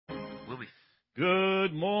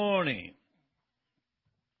Good morning.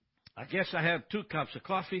 I guess I had 2 cups of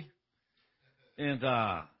coffee and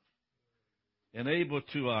able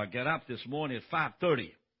to get up this morning at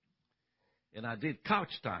 5:30. And I did couch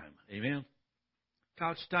time. Amen.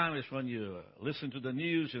 Couch time is when you listen to the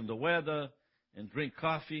news and the weather and drink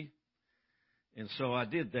coffee. And so I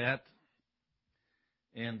did that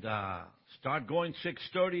and start going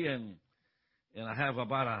 6:30 and I have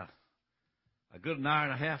about a good hour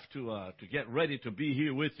and a half to get ready to be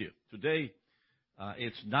here with you. Today,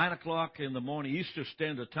 it's 9 o'clock in the morning, Eastern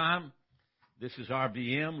Standard Time. This is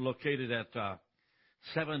RBM, located at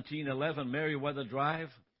 1711 Meriwether Drive,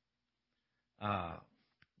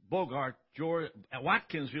 Bogart, Georgia,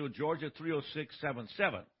 Watkinsville, Georgia,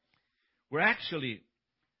 30677. We're actually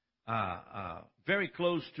very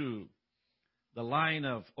close to the line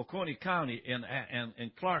of Oconee County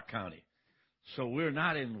and Clark County. So we're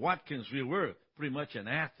not in Watkinsville. We're pretty much in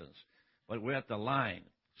Athens, but we're at the line.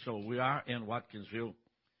 So we are in Watkinsville,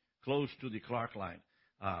 close to the Clark line.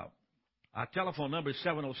 Our telephone number is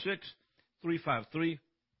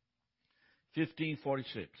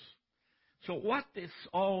 706-353-1546. So what this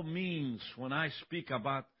all means when I speak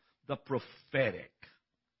about the prophetic,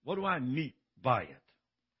 what do I mean by it?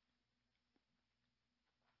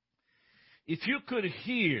 If you could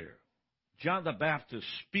hear John the Baptist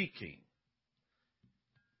speaking,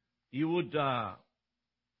 you would,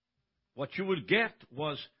 what you would get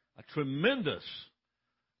was a tremendous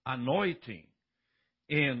anointing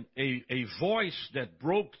and a voice that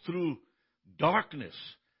broke through darkness,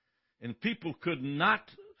 and people could not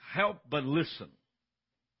help but listen.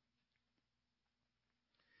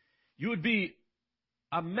 You would be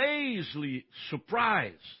amazingly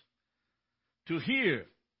surprised to hear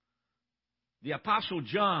the Apostle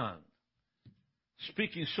John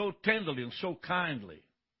speaking so tenderly and so kindly.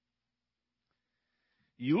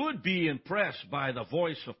 You would be impressed by the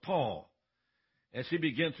voice of Paul as he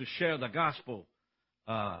began to share the gospel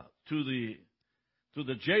to the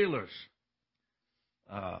jailers.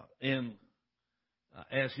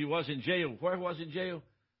 As he was in jail, where was he in jail?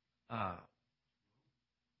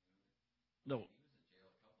 No.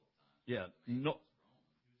 Yeah, no,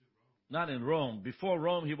 not in Rome. Before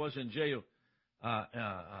Rome, he was in jail.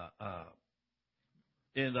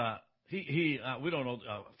 We don't know,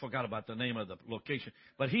 forgot about the name of the location,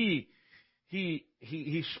 but he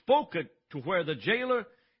spoke it to where the jailer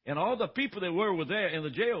and all the people that were there in the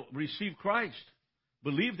jail received Christ,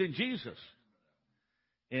 believed in Jesus.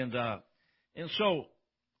 And so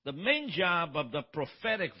the main job of the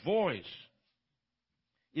prophetic voice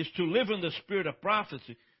is to live in the spirit of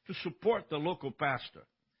prophecy, to support the local pastor.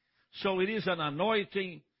 So it is an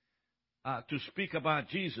anointing to speak about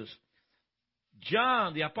Jesus.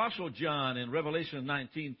 John, the Apostle John, in Revelation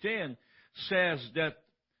 19:10 says that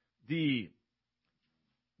the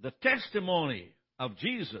testimony of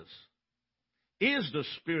Jesus is the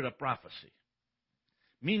spirit of prophecy.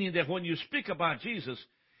 Meaning that when you speak about Jesus,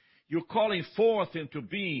 you're calling forth into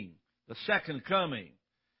being the second coming,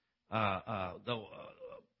 the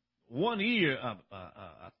 1 year,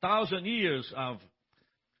 1,000 years of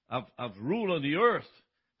rule on the earth,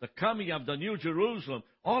 the coming of the New Jerusalem.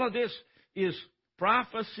 All of this is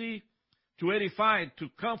prophecy to edify, to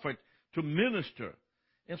comfort, to minister.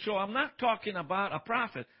 And so I'm not talking about a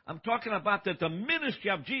prophet. I'm talking about that the ministry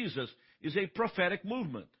of Jesus is a prophetic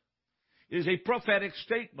movement. It is a prophetic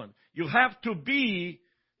statement. You have to be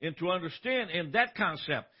and to understand in that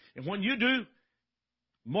concept. And when you do,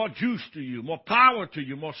 more juice to you, more power to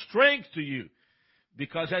you, more strength to you.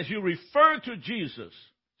 Because as you refer to Jesus,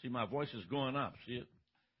 see, my voice is going up. See it?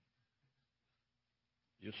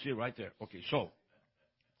 You see it right there. Okay, so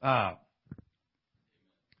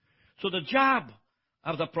the job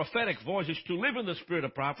of the prophetic voice is to live in the spirit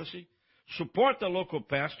of prophecy, support the local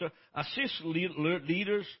pastor, assist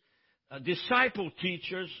leaders, disciple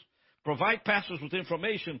teachers, provide pastors with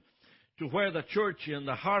information to where the church and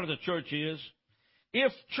the heart of the church is.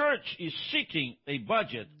 If church is seeking a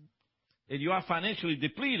budget and you are financially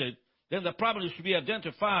depleted, then the problem is to be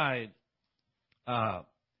identified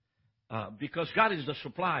because God is the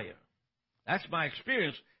supplier. That's my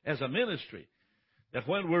experience as a ministry, that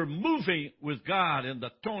when we're moving with God in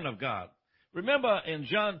the tone of God. Remember in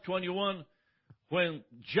John 21, when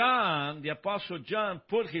John, the Apostle John,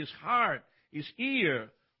 put his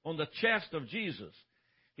ear on the chest of Jesus.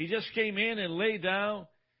 He just came in and lay down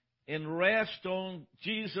and rest on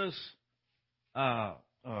Jesus'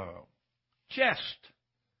 chest,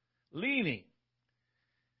 leaning.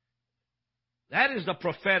 That is the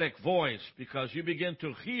prophetic voice, because you begin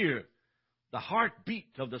to hear the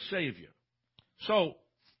heartbeat of the Savior. So,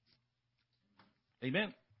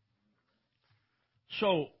 amen.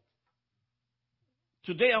 So,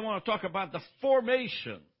 today I want to talk about the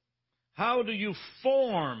formation. How do you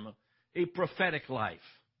form a prophetic life?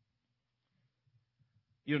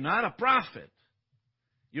 You're not a prophet.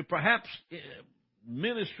 You perhaps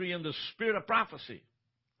ministry in the spirit of prophecy.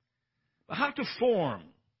 But how to form?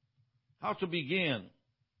 How to begin?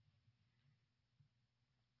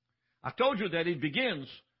 I told you that it begins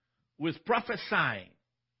with prophesying.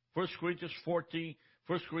 1 Corinthians 14,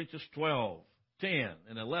 1 Corinthians 12, 10,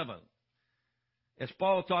 and 11. As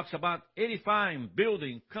Paul talks about edifying,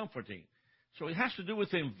 building, comforting. So it has to do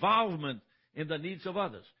with involvement in the needs of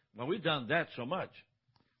others. Well, we've done that so much.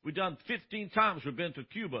 We've done 15 times we've been to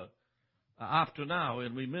Cuba up to now,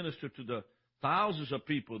 and we ministered to the thousands of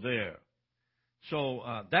people there. So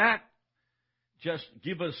that just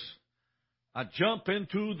give us a jump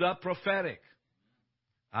into the prophetic.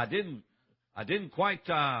 I didn't quite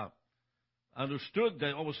understood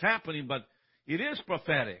that what was happening, but it is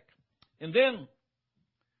prophetic. And then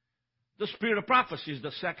the spirit of prophecy is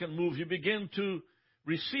the second move. You begin to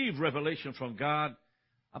receive revelation from God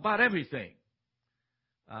about everything.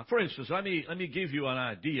 For instance, let me give you an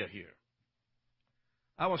idea here.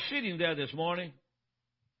 I was sitting there this morning,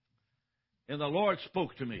 and the Lord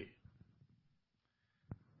spoke to me.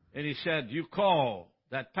 And He said, you call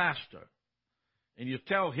that pastor, and you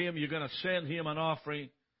tell him you're going to send him an offering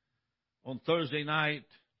on Thursday night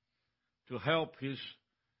to help his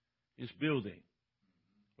building.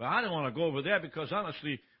 Well, I don't want to go over there because,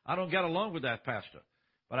 honestly, I don't get along with that pastor.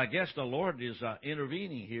 But I guess the Lord is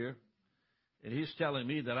intervening here, and He's telling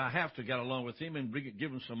me that I have to get along with him and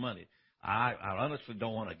give him some money. I honestly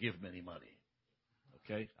don't want to give him any money.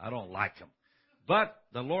 Okay? I don't like him. But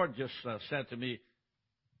the Lord just said to me,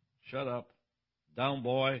 shut up, down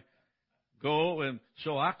boy, go. And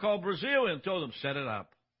so I called Brazil and told them, set it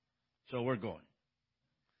up. So we're going.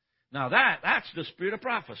 Now that's the spirit of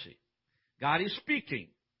prophecy. God is speaking,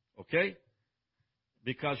 okay?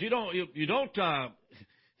 Because you don't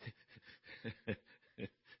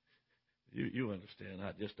you understand.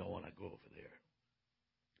 I just don't want to go over there.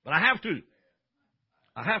 But I have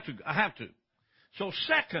to. So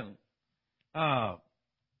second, and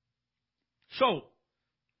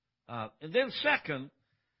then second,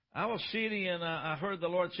 I was sitting and I heard the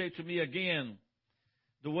Lord say to me again,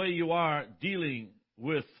 the way you are dealing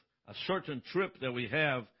with a certain trip that we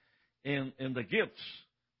have and the gifts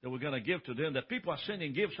that we're going to give to them. That people are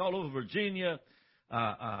sending gifts all over Virginia,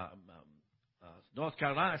 North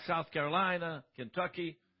Carolina, South Carolina,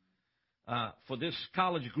 Kentucky, for this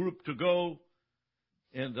college group to go.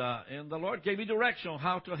 And the Lord gave me direction on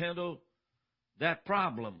how to handle that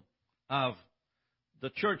problem of the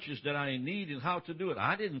churches that I need and how to do it.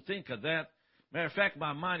 I didn't think of that. Matter of fact,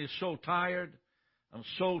 my mind is so tired. I'm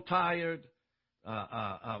so tired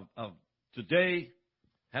of today,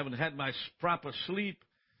 haven't had my proper sleep,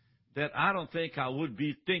 that I don't think I would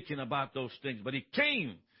be thinking about those things. But it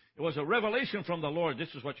came. It was a revelation from the Lord. This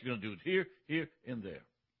is what you're going to do. Here, and there.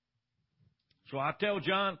 So I tell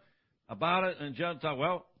John about it, and John thought,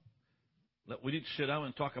 well, we need to sit down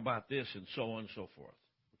and talk about this, and so on and so forth.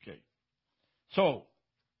 Okay. So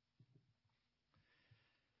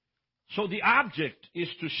the object is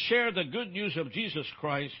to share the good news of Jesus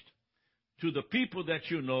Christ to the people that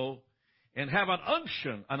you know and have an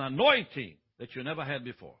unction, an anointing that you never had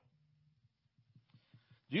before.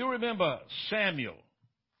 Do you remember Samuel?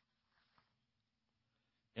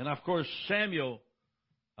 And of course, Samuel,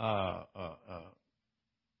 there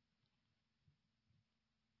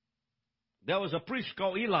was a priest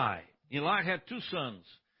called Eli. Eli had two sons,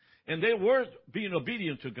 and they weren't being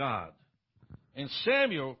obedient to God. And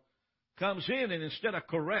Samuel comes in, and instead of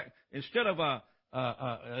correcting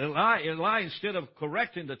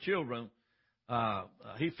the children,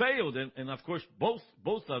 he failed, and of course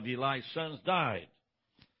both of Eli's sons died.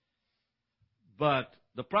 But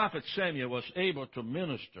the prophet Samuel was able to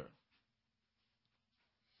minister,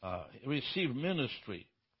 receive ministry.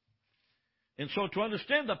 And so to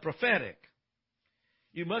understand the prophetic,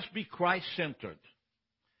 you must be Christ-centered.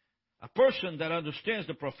 A person that understands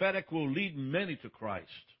the prophetic will lead many to Christ.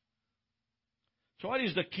 So what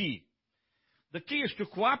is the key? The key is to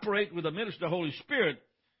cooperate with the ministry of the Holy Spirit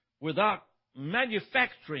without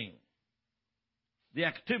manufacturing the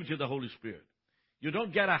activity of the Holy Spirit. You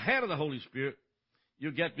don't get ahead of the Holy Spirit.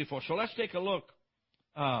 You get before. So let's take a look.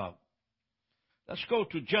 Let's go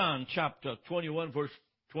to John chapter 21, verse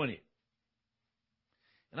 20.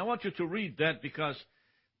 And I want you to read that because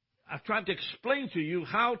I've tried to explain to you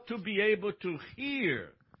how to be able to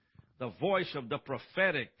hear the voice of the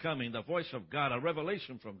prophetic coming, the voice of God, a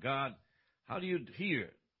revelation from God. How do you hear?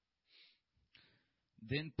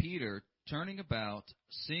 Then Peter Turning about,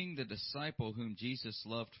 seeing the disciple whom Jesus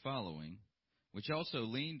loved following, which also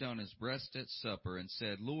leaned on his breast at supper and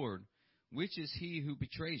said, Lord, which is he who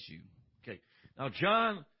betrays you? Okay. Now,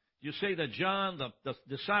 John, you say that John, the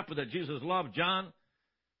disciple that Jesus loved, John,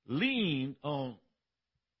 leaned on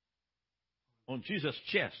Jesus'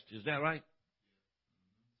 chest. Is that right?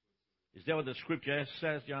 Is that what the scripture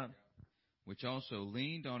says, John? Which also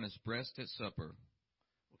leaned on his breast at supper.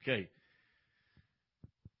 Okay.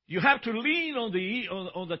 You have to lean on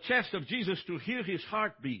the chest of Jesus to hear his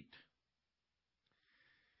heartbeat.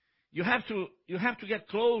 You have to get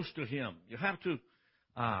close to him. You have to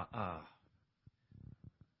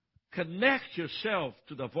connect yourself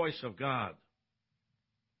to the voice of God.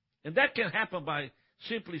 And that can happen by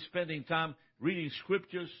simply spending time reading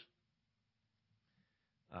scriptures,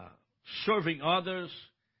 serving others.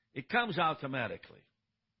 It comes automatically.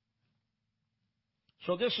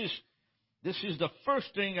 So this is the first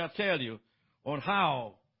thing I tell you on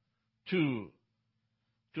how to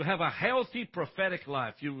have a healthy prophetic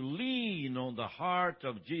life. You lean on the heart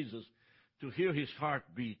of Jesus to hear his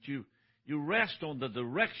heartbeat. You rest on the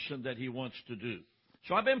direction that he wants to do.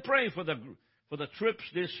 So I've been praying for the trips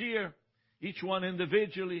this year, each one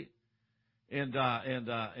individually, and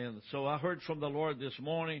so I heard from the Lord this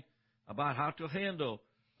morning about how to handle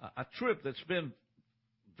a trip that's been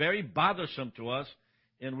very bothersome to us,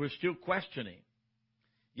 and we're still questioning.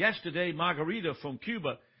 Yesterday, Margarita from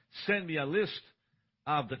Cuba sent me a list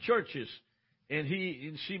of the churches, and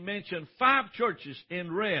she mentioned 5 churches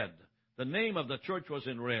in red. The name of the church was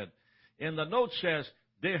in red. And the note says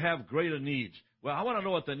they have greater needs. Well, I want to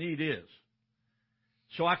know what the need is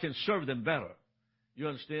so I can serve them better. You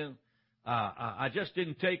understand? I just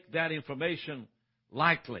didn't take that information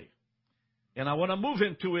lightly. And I want to move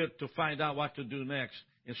into it to find out what to do next.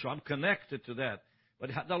 And so I'm connected to that. But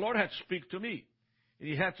the Lord had to speak to me. And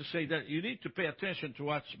he had to say that you need to pay attention to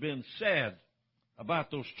what's been said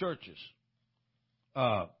about those churches.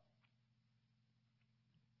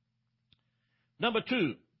 Number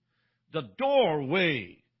 2, the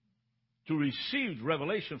doorway to receive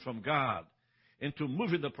revelation from God and to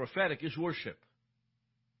move in the prophetic is worship.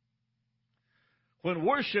 When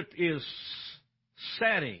worship is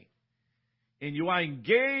setting and you are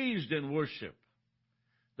engaged in worship,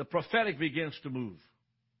 the prophetic begins to move.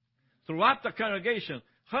 Throughout the congregation,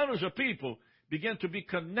 hundreds of people begin to be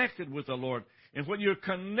connected with the Lord. And when you're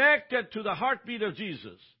connected to the heartbeat of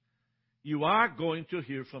Jesus, you are going to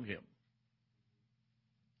hear from him.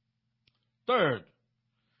 Third,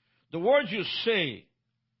 the words you say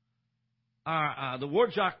the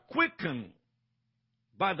words are quickened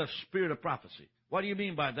by the spirit of prophecy. What do you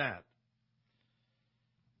mean by that?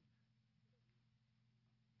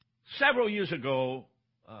 Several years ago,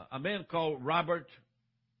 a man called Robert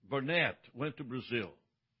Burnett went to Brazil.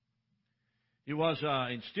 He was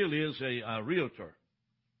and still is a realtor.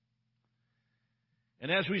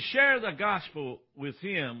 And as we shared the gospel with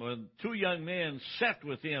him, and 2 young men sat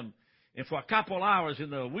with him, and for a couple hours in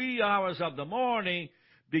the wee hours of the morning,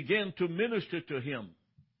 began to minister to him,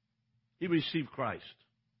 he received Christ.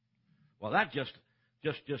 Well, that just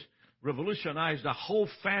revolutionized the whole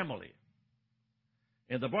family.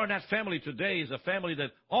 And the Burnett family today is a family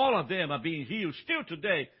that all of them are being healed still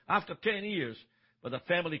today after 10 years. But the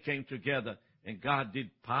family came together, and God did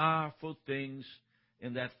powerful things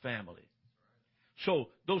in that family. So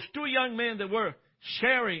those 2 young men that were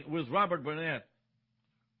sharing with Robert Burnett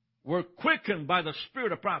were quickened by the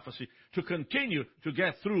spirit of prophecy to continue to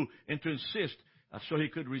get through and to insist so he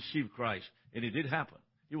could receive Christ. And it did happen.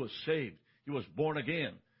 He was saved. He was born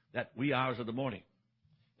again that wee hours of the morning.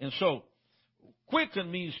 And so,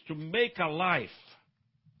 quicken means to make a life,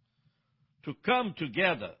 to come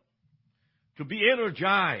together, to be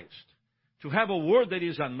energized, to have a word that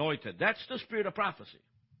is anointed. That's the spirit of prophecy.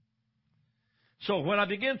 So when I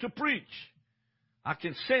begin to preach, I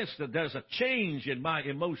can sense that there's a change in my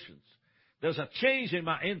emotions. There's a change in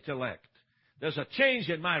my intellect. There's a change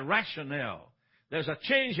in my rationale. There's a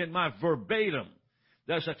change in my verbatim.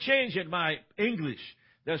 There's a change in my English.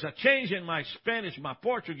 There's a change in my Spanish, my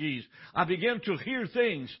Portuguese. I begin to hear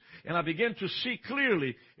things, and I begin to see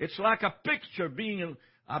clearly. It's like a picture being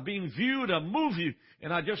viewed, a movie,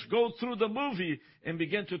 and I just go through the movie and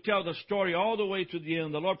begin to tell the story all the way to the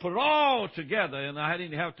end. The Lord put it all together, and I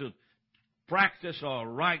didn't have to practice or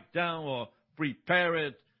write down or prepare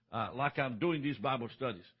it like I'm doing these Bible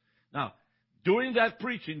studies. Now, during that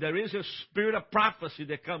preaching, there is a spirit of prophecy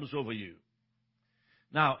that comes over you.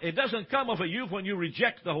 Now, it doesn't come over you when you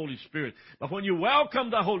reject the Holy Spirit. But when you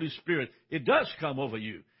welcome the Holy Spirit, it does come over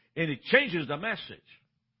you. And it changes the message.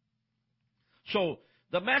 So,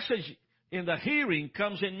 the message in the hearing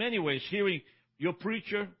comes in many ways. Hearing your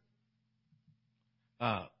preacher,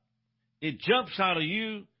 it jumps out of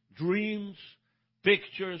you, dreams,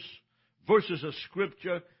 pictures, verses of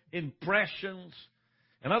Scripture, impressions.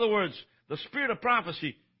 In other words, the spirit of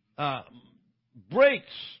prophecy breaks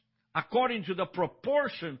according to the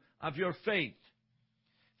proportion of your faith.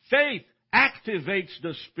 Faith activates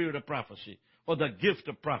the spirit of prophecy or the gift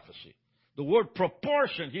of prophecy. The word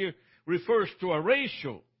proportion here refers to a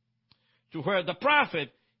ratio to where the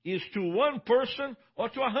prophet is to one person or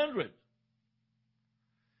to 100.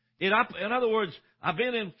 In other words, I've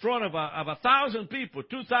been in front of 1,000 people,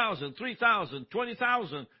 2,000, 3,000,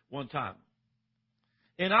 20,000 one time.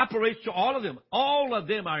 It operates to all of them. All of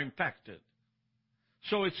them are impacted.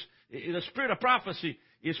 So the spirit of prophecy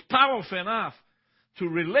is powerful enough to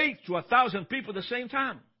relate to 1,000 people at the same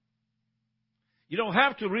time. You don't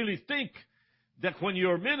have to really think that when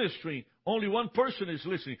you're ministering, only one person is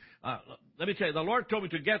listening. Let me tell you, the Lord told me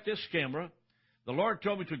to get this camera. The Lord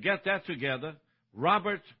told me to get that together.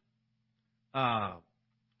 Robert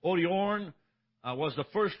Oriorn was the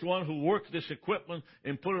first one who worked this equipment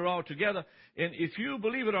and put it all together. And if you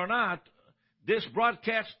believe it or not, this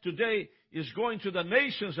broadcast today is going to the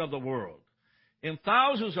nations of the world. And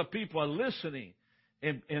thousands of people are listening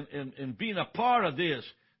and being a part of this.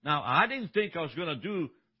 Now, I didn't think I was going to do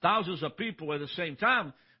thousands of people at the same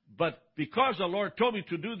time, but because the Lord told me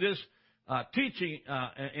to do this teaching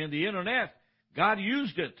in the internet, God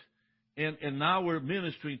used it. And now we're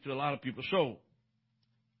ministering to a lot of people. So,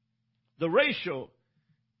 the ratio,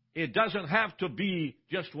 it doesn't have to be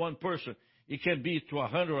just one person. It can be to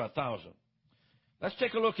 100 or 1,000. Let's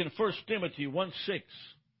take a look in 1 Timothy 1:6.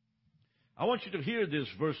 I want you to hear this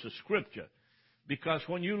verse of Scripture, because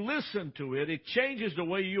when you listen to it, it changes the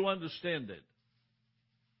way you understand it.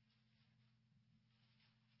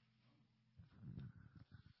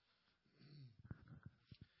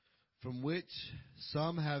 From which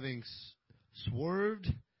some, having swerved,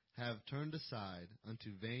 have turned aside unto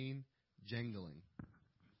vain jangling.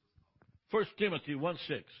 1 Timothy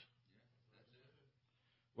 1:6.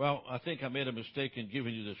 Well, I think I made a mistake in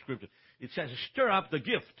giving you the scripture. It says, stir up the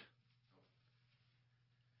gift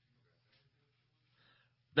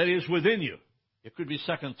that is within you. It could be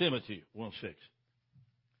 2 Timothy 1:6.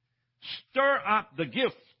 Stir up the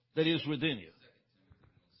gift that is within you.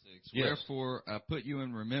 Yes. Wherefore I put you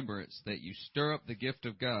in remembrance that you stir up the gift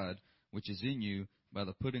of God which is in you by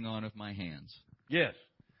the putting on of my hands. Yes.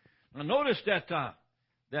 Now notice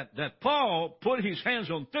that Paul put his hands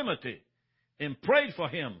on Timothy and prayed for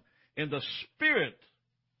him, and the Spirit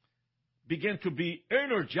began to be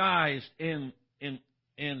energized in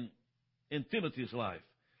Timothy's life.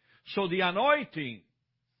 So the anointing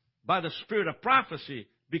by the Spirit of prophecy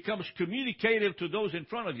becomes communicative to those in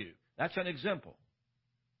front of you. That's an example.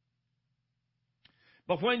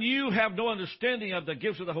 But when you have no understanding of the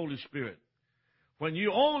gifts of the Holy Spirit, when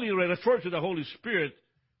you only refer to the Holy Spirit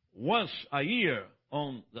once a year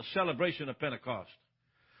on the celebration of Pentecost,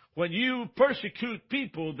 when you persecute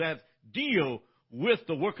people that deal with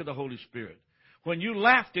the work of the Holy Spirit, when you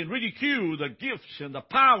laugh and ridicule the gifts and the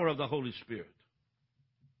power of the Holy Spirit,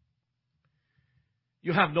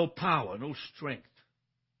 you have no power, no strength.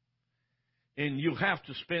 And you have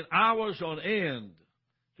to spend hours on end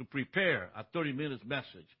to prepare a 30-minute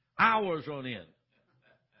message. Hours on end.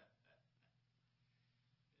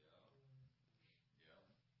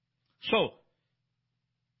 So,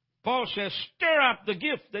 Paul says, stir up the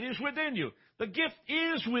gift that is within you. The gift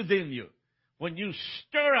is within you. When you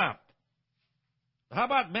stir up. How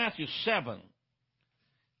about Matthew 7?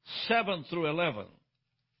 7 through 11.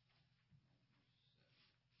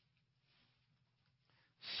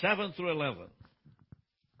 7 through 11.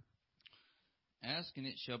 Ask, and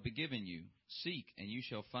it shall be given you. Seek, and you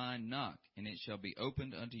shall find. Knock, and it shall be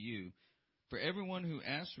opened unto you. For everyone who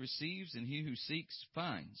asks receives, and he who seeks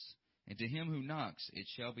finds. And to him who knocks it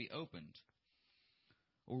shall be opened.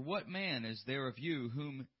 Or what man is there of you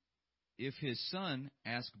whom, if his son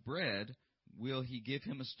ask bread, will he give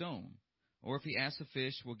him a stone? Or if he asks a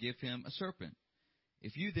fish, will give him a serpent?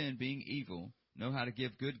 If you then, being evil, know how to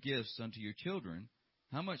give good gifts unto your children,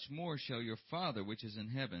 how much more shall your Father which is in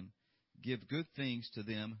heaven give good things to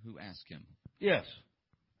them who ask him? Yes.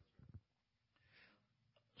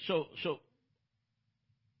 So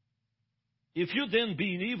if you then,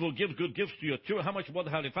 being evil, give good gifts to your children, how much more the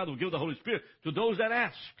Heavenly Father will give the Holy Spirit to those that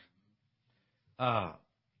ask?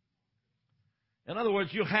 In other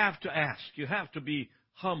words, you have to ask. You have to be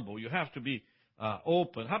humble. You have to be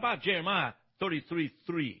open. How about Jeremiah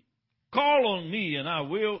 33:3? Call on me, and I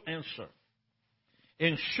will answer,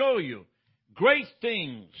 and show you great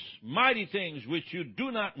things, mighty things, which you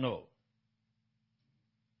do not know.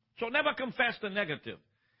 So never confess the negative.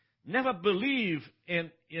 Never believe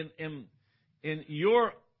in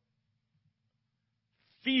your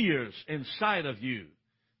fears inside of you.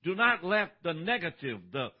 Do not let the negative,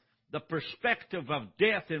 the perspective of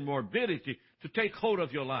death and morbidity to take hold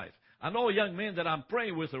of your life. I know a young man that I'm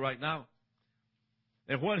praying with right now.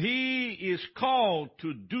 And when he is called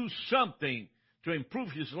to do something to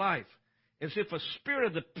improve his life, as if a spirit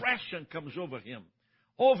of depression comes over him,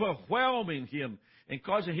 overwhelming him and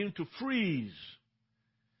causing him to freeze.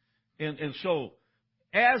 And so,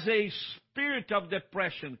 as a spirit of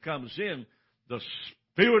depression comes in, the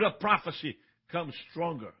spirit of prophecy comes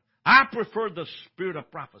stronger. I prefer the spirit of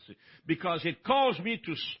prophecy because it calls me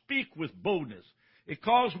to speak with boldness. It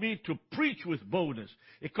calls me to preach with boldness.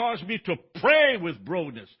 It calls me to pray with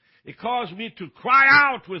boldness. It calls me to cry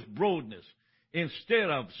out with boldness instead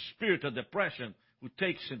of spirit of depression who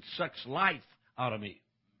takes and sucks life out of me.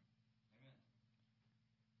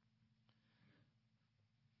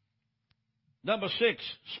 Number 6,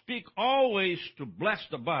 speak always to bless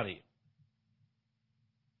the body.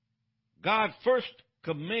 God's first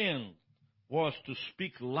command was to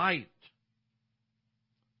speak light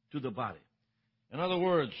to the body. In other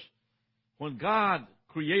words, when God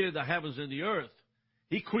created the heavens and the earth,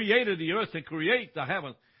 He created the earth and created the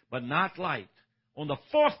heavens, but not light. On the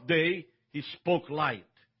 4th day, He spoke light.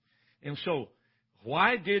 And so,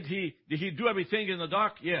 why did He do everything in the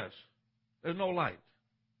dark? Yes. There's no light.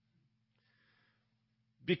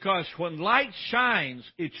 Because when light shines,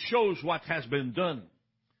 it shows what has been done.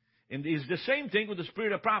 And it's the same thing with the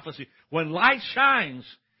spirit of prophecy. When light shines,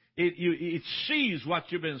 it sees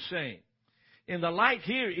what you've been saying. And the light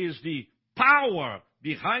here is the power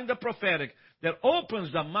behind the prophetic that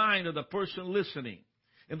opens the mind of the person listening.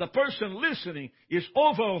 And the person listening is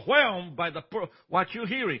overwhelmed by what you're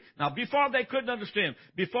hearing. Now, before they couldn't understand,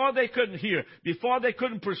 before they couldn't hear, before they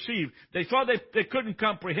couldn't perceive, they thought they couldn't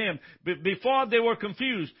comprehend, before they were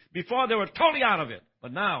confused, before they were totally out of it.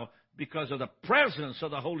 But now, because of the presence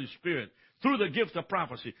of the Holy Spirit, through the gift of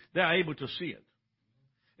prophecy, they are able to see it.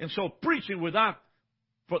 And so, preaching without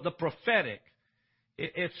the prophetic,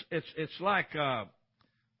 it's like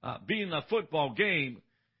being in a football game,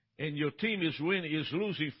 and your team is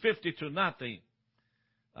losing 50-0,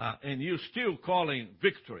 and you're still calling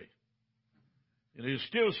victory. You know, you're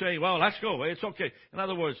still saying, well, let's go. It's okay. In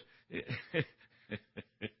other words,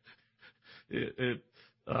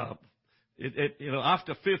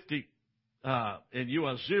 after 50, and you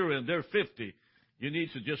are 0 and they're 50, you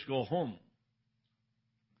need to just go home.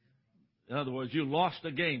 In other words, you lost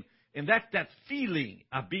the game. And that feeling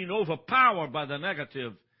of being overpowered by the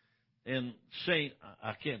negative and saying,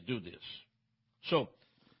 I can't do this. So,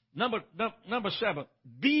 number 7,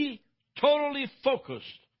 be totally focused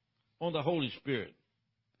on the Holy Spirit.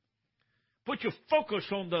 Put your focus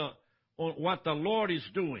on what the Lord is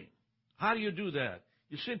doing. How do you do that?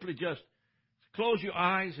 You simply just close your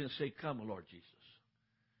eyes and say, come, Lord Jesus.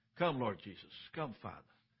 Come, Lord Jesus. Come, Father.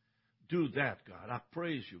 Do that, God. I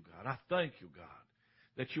praise you, God. I thank you, God,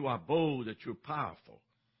 that you are bold, that you're powerful.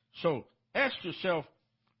 So, ask yourself,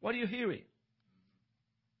 what are you hearing?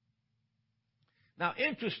 Now,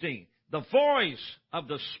 interesting, the voice of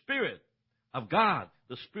the Spirit of God,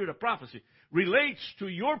 the Spirit of prophecy, relates to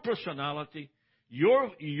your personality,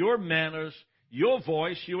 your manners, your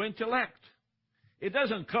voice, your intellect. It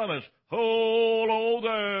doesn't come as, hello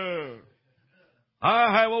there,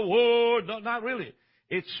 I have a word. No, not really.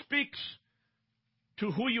 It speaks to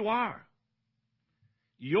who you are,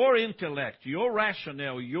 your intellect, your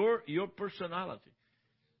rationale, your personality.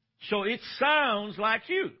 So it sounds like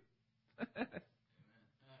you.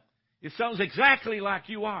 It sounds exactly like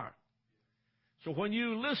you are. So when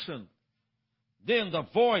you listen, then the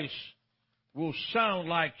voice will sound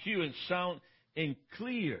like you and sound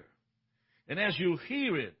clear. And as you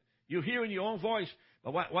hear it, you hear in your own voice,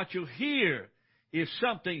 but what you hear is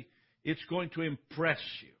something, it's going to impress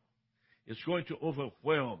you. It's going to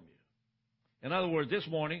overwhelm you. In other words, this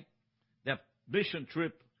morning, that mission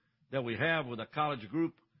trip that we have with a college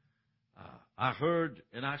group, I heard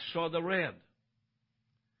and I saw the red.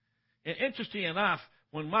 And interesting enough,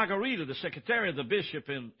 when Margarita, the secretary of the bishop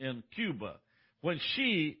in Cuba, when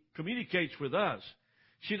she communicates with us,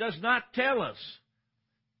 she does not tell us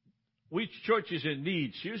which church is in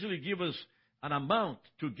need. She usually gives us an amount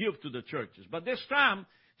to give to the churches. But this time,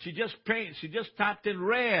 she just typed in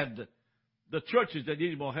red the churches that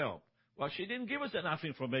need more help. Well, she didn't give us enough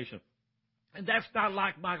information. And that's not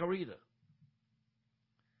like Margarita.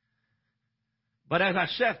 But as I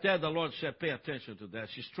sat there, the Lord said, pay attention to that.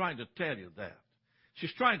 She's trying to tell you that.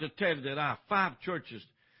 She's trying to tell you that I have 5 churches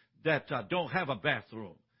that don't have a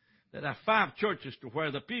bathroom. There are 5 churches to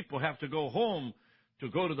where the people have to go home to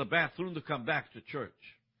go to the bathroom to come back to church.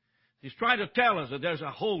 He's trying to tell us that there's a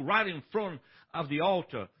hole right in front of the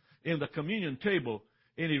altar in the communion table,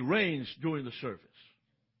 and it rains during the service.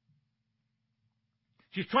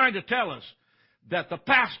 She's trying to tell us that the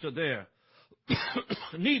pastor there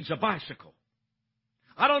needs a bicycle.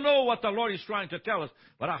 I don't know what the Lord is trying to tell us,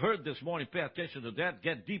 but I heard this morning, pay attention to that,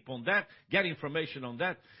 get deep on that, get information on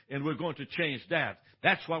that, and we're going to change that.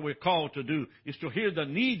 That's what we're called to do, is to hear the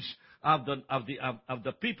needs of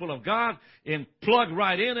the people of God and plug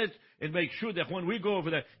right in it and make sure that when we go over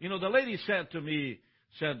there, you know, the lady said to me,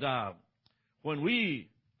 when we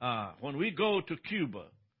go to Cuba,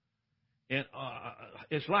 and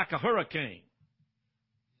it's like a hurricane.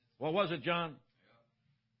 What was it, John?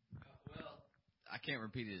 Well, I can't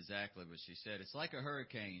repeat it exactly, but she said it's like a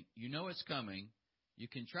hurricane. You know it's coming. You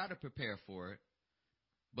can try to prepare for it,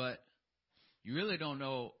 but you really don't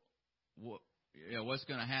know what's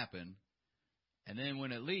going to happen. And then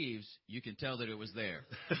when it leaves, you can tell that it was there.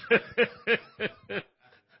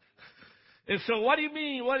 And so what do you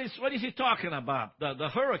mean? What is he talking about? The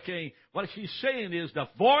hurricane, what she's saying is the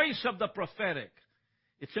voice of the prophetic.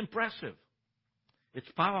 It's impressive. It's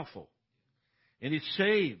powerful. And it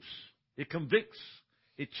saves. It convicts.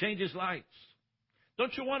 It changes lives.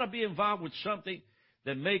 Don't you want to be involved with something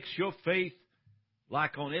that makes your faith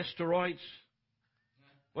like on steroids?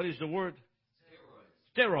 What is the word?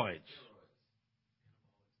 Steroids.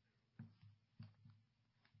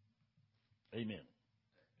 Amen.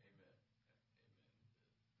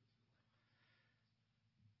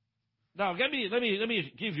 Now, let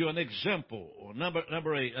me give you an example, or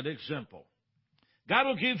number 8, an example. God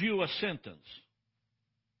will give you a sentence,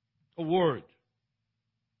 a word.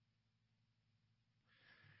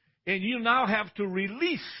 And you now have to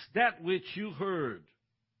release that which you heard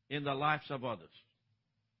in the lives of others.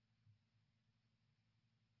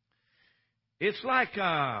 It's like,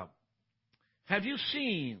 have you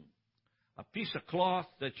seen a piece of cloth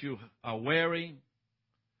that you are wearing?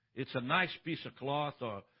 It's a nice piece of cloth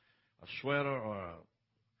or a sweater,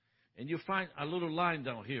 and you find a little line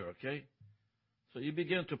down here, okay? So you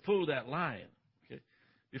begin to pull that line, okay?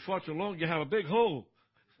 Before too long, you have a big hole.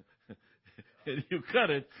 And you cut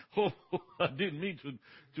it. Oh, I didn't mean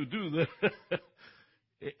to do that.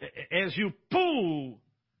 As you pull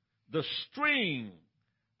the string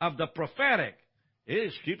of the prophetic, it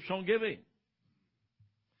just keeps on giving.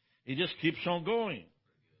 It just keeps on going,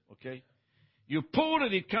 okay? You pull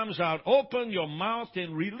it, it comes out. Open your mouth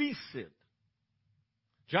and release it.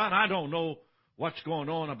 John, I don't know what's going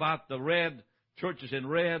on about the red churches in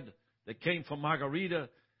red that came from Margarita,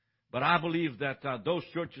 but I believe that those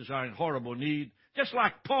churches are in horrible need. Just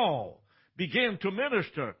like Paul began to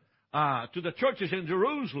minister to the churches in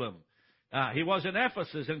Jerusalem. He was in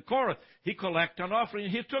Ephesus and Corinth. He collected an offering.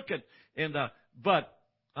 He took it.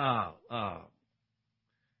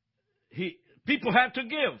 People had to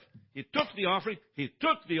give. He took the offering.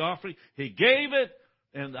 He gave it.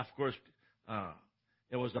 And, of course,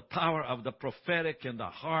 it was the power of the prophetic in the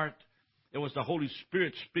heart. It was the Holy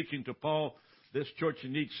Spirit speaking to Paul. This church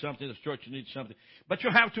needs something. This church needs something. But you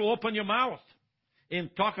have to open your mouth and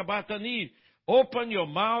talk about the need. Open your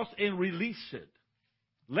mouth and release it.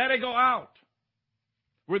 Let it go out.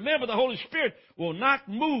 Remember, the Holy Spirit will not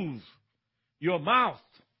move your mouth.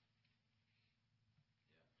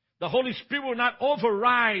 The Holy Spirit will not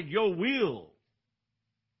override your will.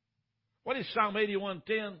 What is Psalm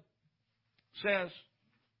 81:10 says?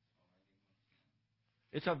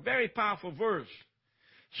 It's a very powerful verse.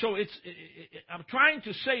 So I'm trying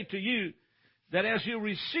to say to you that as you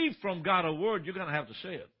receive from God a word, you're going to have to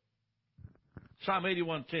say it. Psalm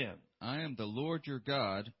 81:10. I am the Lord your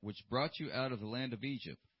God, which brought you out of the land of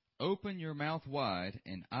Egypt. Open your mouth wide,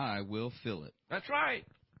 and I will fill it. That's right.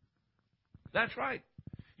 That's right.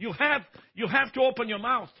 You have to open your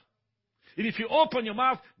mouth. And if you open your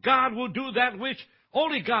mouth, God will do that which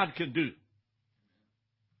only God can do.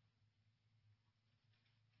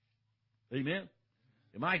 Amen?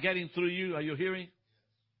 Am I getting through you? Are you hearing?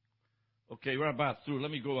 Okay, we're about through. Let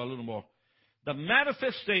me go a little more. The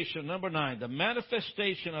manifestation, number 9, the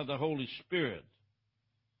manifestation of the Holy Spirit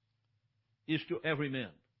is to every man.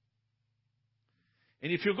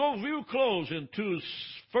 And if you go real close into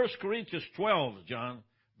 1 Corinthians 12, John,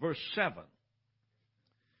 verse 7,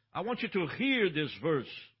 I want you to hear this verse,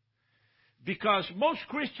 because most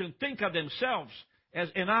Christians think of themselves as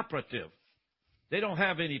inoperative. They don't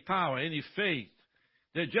have any power, any faith.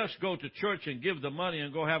 They just go to church and give the money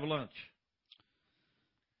and go have lunch.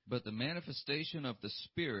 But the manifestation of the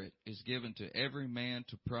Spirit is given to every man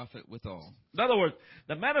to profit withal. In other words,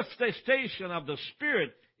 the manifestation of the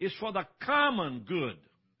Spirit is for the common good.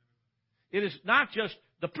 It is not just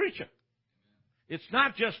the preacher. It's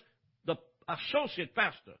not just the associate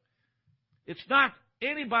pastor. It's not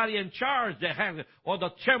anybody in charge that has it, or the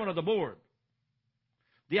chairman of the board.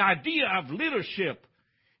 The idea of leadership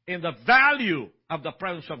and the value of the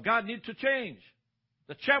presence of God need to change.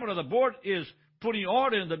 The chairman of the board is putting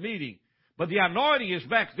order in the meeting, but the anointing is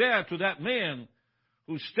back there to that man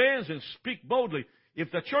who stands and speaks boldly.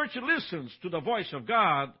 If the church listens to the voice of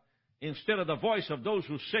God instead of the voice of those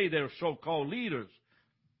who say they're so-called leaders,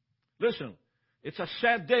 listen, it's a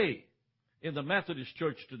sad day in the Methodist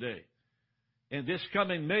Church today. And this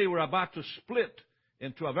coming May, we're about to split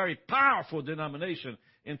into a very powerful denomination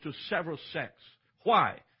into several sects.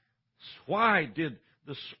 Why? Why did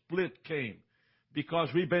the split came? Because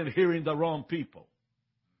we've been hearing the wrong people.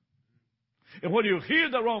 And when you hear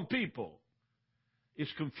the wrong people,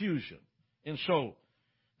 it's confusion. And so,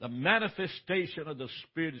 the manifestation of the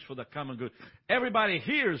Spirit is for the common good. Everybody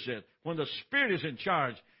hears it when the Spirit is in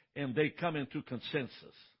charge and they come into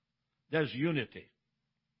consensus. There's unity.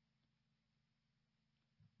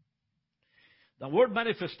 The word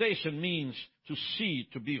manifestation means to see,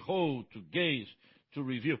 to behold, to gaze, to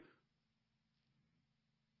review.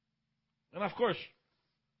 And of course,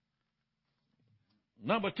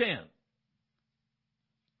 number 10,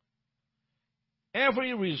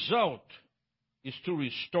 every result is to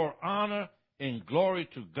restore honor and glory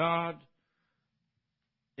to God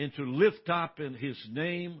and to lift up in His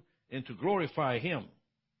name and to glorify Him.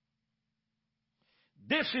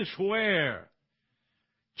 This is where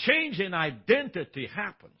change in identity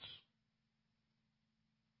happens.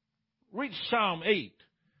 Read Psalm 8,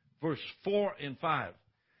 verse 4 and 5.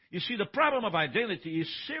 You see, the problem of identity is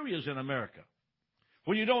serious in America.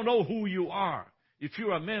 When you don't know who you are, if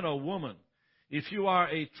you're a man or woman, if you are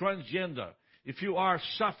a transgender, if you are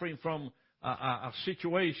suffering from a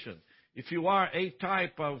situation, if you are a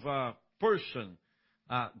type of person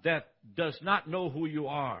that does not know who you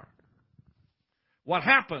are, what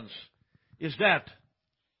happens is that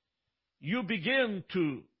you begin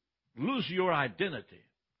to lose your identity.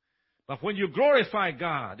 But when you glorify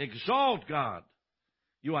God, exalt God,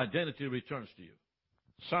 your identity returns to you.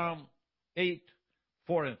 Psalm 8,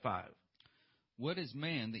 4 and 5. What is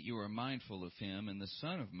man that you are mindful of him, and the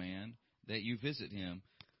Son of Man that you visit him?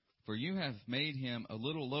 For you have made him a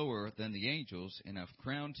little lower than the angels, and have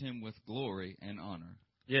crowned him with glory and honor.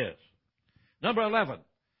 Yes. Number 11.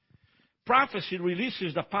 Prophecy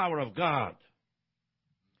releases the power of God.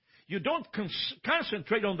 You don't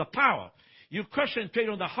concentrate on the power. You concentrate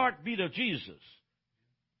on the heartbeat of Jesus.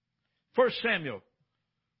 1 Samuel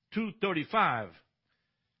 2:35.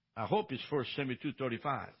 I hope it's 1 Samuel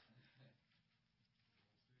 2:35.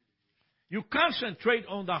 You concentrate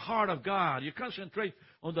on the heart of God. You concentrate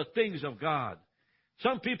on the things of God.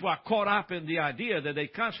 Some people are caught up in the idea that they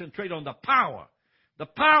concentrate on the power. The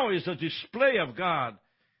power is a display of God.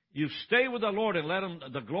 You stay with the Lord and let Him,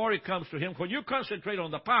 the glory comes to Him. When you concentrate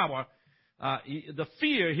on the power, the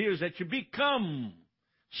fear here is that you become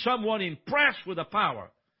someone impressed with the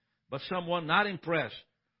power, but someone not impressed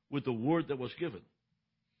with the word that was given.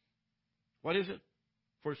 What is it?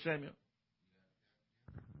 1 Samuel.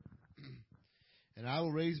 And I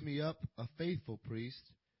will raise me up a faithful priest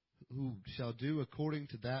who shall do according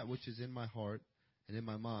to that which is in my heart and in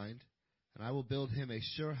my mind. And I will build him a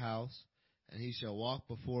sure house, and he shall walk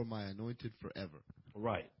before my anointed forever.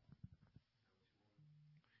 Right.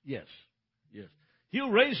 Yes. Yes. He'll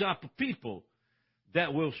raise up people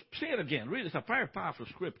that will, say it again, read it, it's a very powerful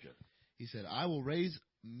scripture. He said, I will raise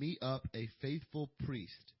me up a faithful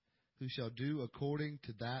priest who shall do according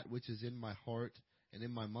to that which is in my heart and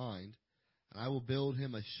in my mind. And I will build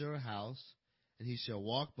him a sure house, and he shall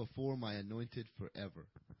walk before my anointed forever.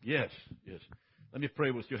 Yes, yes. Let me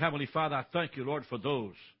pray with you. Heavenly Father, I thank you, Lord, for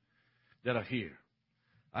those that are here.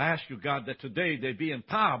 I ask you, God, that today they be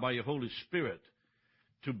empowered by your Holy Spirit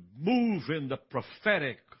to move in the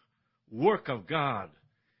prophetic work of God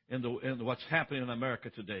in what's happening in America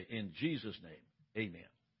today. In Jesus' name, amen.